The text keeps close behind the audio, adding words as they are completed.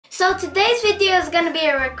So today's video is gonna be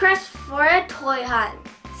a request for a toy hunt.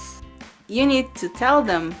 You need to tell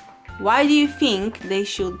them, why do you think they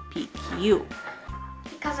should pick you?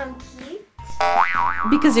 Because I'm cute.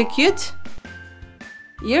 Because you're cute?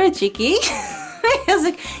 You're cheeky. I was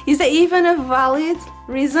like, is that even a valid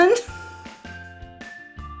reason?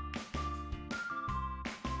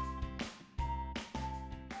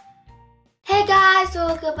 Hey guys,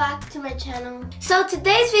 welcome back to my channel. So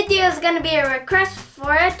today's video is gonna be a request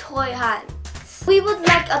for a toy hunt. We would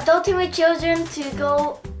like adulting with children to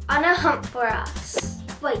go on a hunt for us.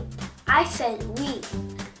 Wait, I said we.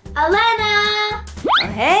 Elena! Oh,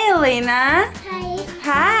 hey Elena! Hi.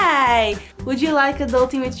 Hi! Would you like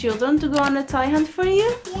adulting with children to go on a toy hunt for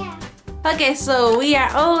you? Yeah. Okay, so we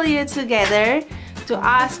are all here together to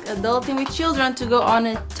ask adulting with children to go on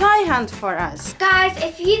a toy hunt for us. Guys,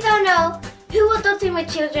 if you don't know who adulting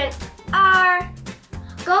with children are,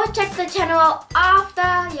 go check the channel out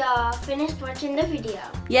after you're finished watching the video.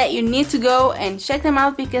 Yeah, you need to go and check them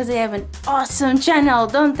out because they have an awesome channel,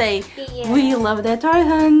 don't they? Yeah. We love their toy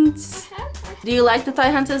hunts. Do you like the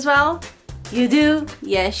toy hunts as well? You do?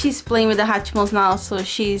 Yeah, she's playing with the Hatchimals now, so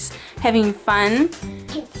she's having fun.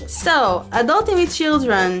 So, adulting with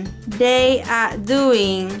children, they are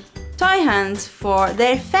doing toy hunts for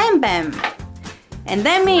their fam-bam. And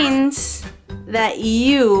that means that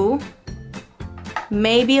you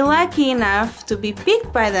may be lucky enough to be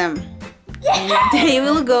picked by them. And they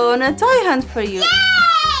will go on a toy hunt for you.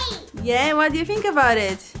 Yay! Yeah, what do you think about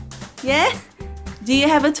it? Yeah? Do you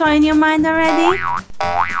have a toy in your mind already?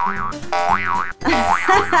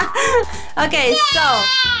 Okay, so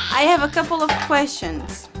I have a couple of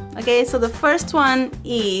questions. Okay, so the first one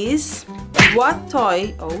is, what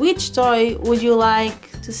toy or which toy would you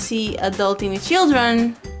like to see adulting with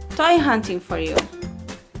children toy hunting for you?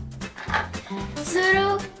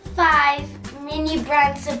 Zuru 5 mini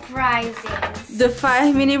brand surprises. The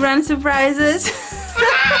 5 mini brand surprises.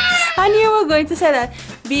 I knew you were going to say that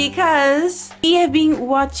because we have been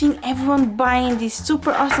watching everyone buying these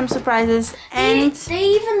super awesome surprises, and they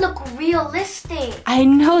even look realistic. I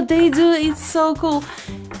know they do, it's so cool.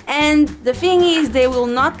 And the thing is, they will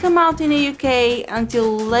not come out in the UK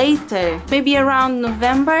until later, maybe around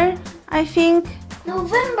November, I think.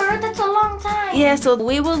 November? That's a long time. Yeah, so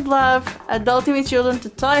we would love adulting with children to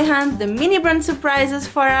toy hunt the mini brand surprises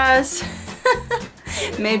for us.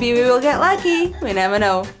 Maybe we will get lucky, we never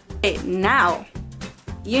know. Okay, now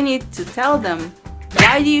you need to tell them,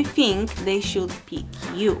 why do you think they should pick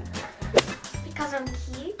you? Because I'm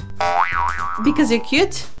cute. Because you're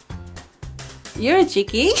cute? You're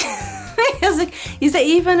cheeky. I was like, is that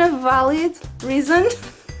even a valid reason?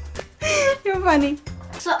 You're funny.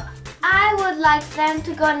 So I would like them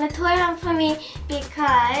to go on a toy hunt for me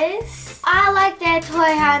because I like their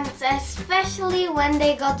toy hunts, especially when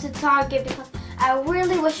they go to Target, because I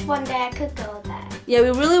really wish one day I could go there. Yeah, we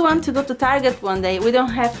really want to go to Target one day. We don't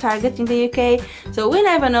have Target in the UK, so we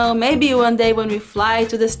never know. Maybe one day when we fly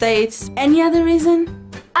to the States. Any other reason?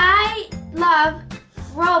 I love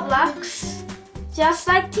Roblox, just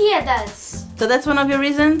like Tia does. So that's one of your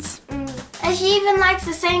reasons? And she even likes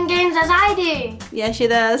the same games as I do. Yeah, she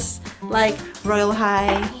does. Like Royal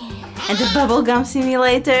High and the Bubblegum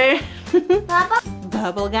Simulator.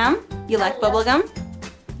 Bubblegum? You like bubblegum?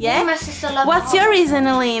 Yeah? My sister loves What's your reason,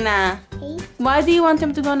 Elena? Hey? Why do you want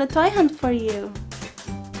them to go on a toy hunt for you?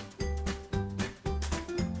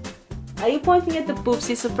 Are you pointing at the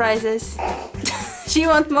poopsie surprises? She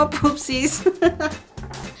wants more poopsies.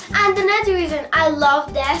 And another reason, I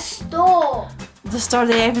love their store. The store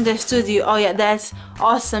they have in their studio. Oh yeah, that's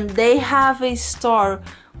awesome. They have a store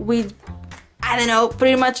with, I don't know,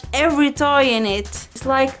 pretty much every toy in it. It's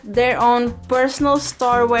like their own personal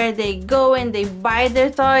store where they go and they buy their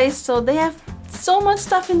toys. So they have so much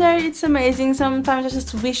stuff in there. It's amazing. Sometimes I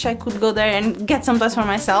just wish I could go there and get some toys for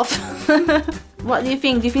myself. What do you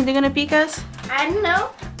think? Do you think they're gonna pick us? I don't know.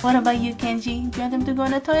 What about you, Kenji? Do you want them to go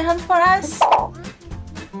on a toy hunt for us?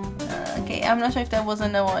 Okay, I'm not sure if that was a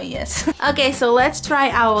no or a yes. Okay, so let's try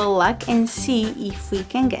our luck and see if we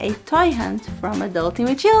can get a toy hunt from adulting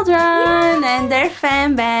with children. Yay! And their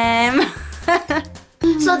fam-bam.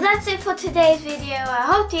 So that's it for today's video. I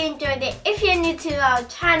hope you enjoyed it. If you're new to our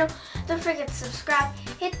channel, don't forget to subscribe,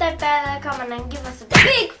 hit that bell icon, and give us a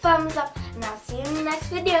big thumbs up. And I'll see you in the next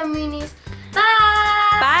video, Moonies.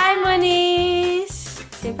 Bye! Bye, Moonies!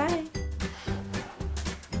 Say bye.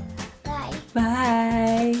 Bye.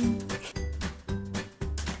 Bye.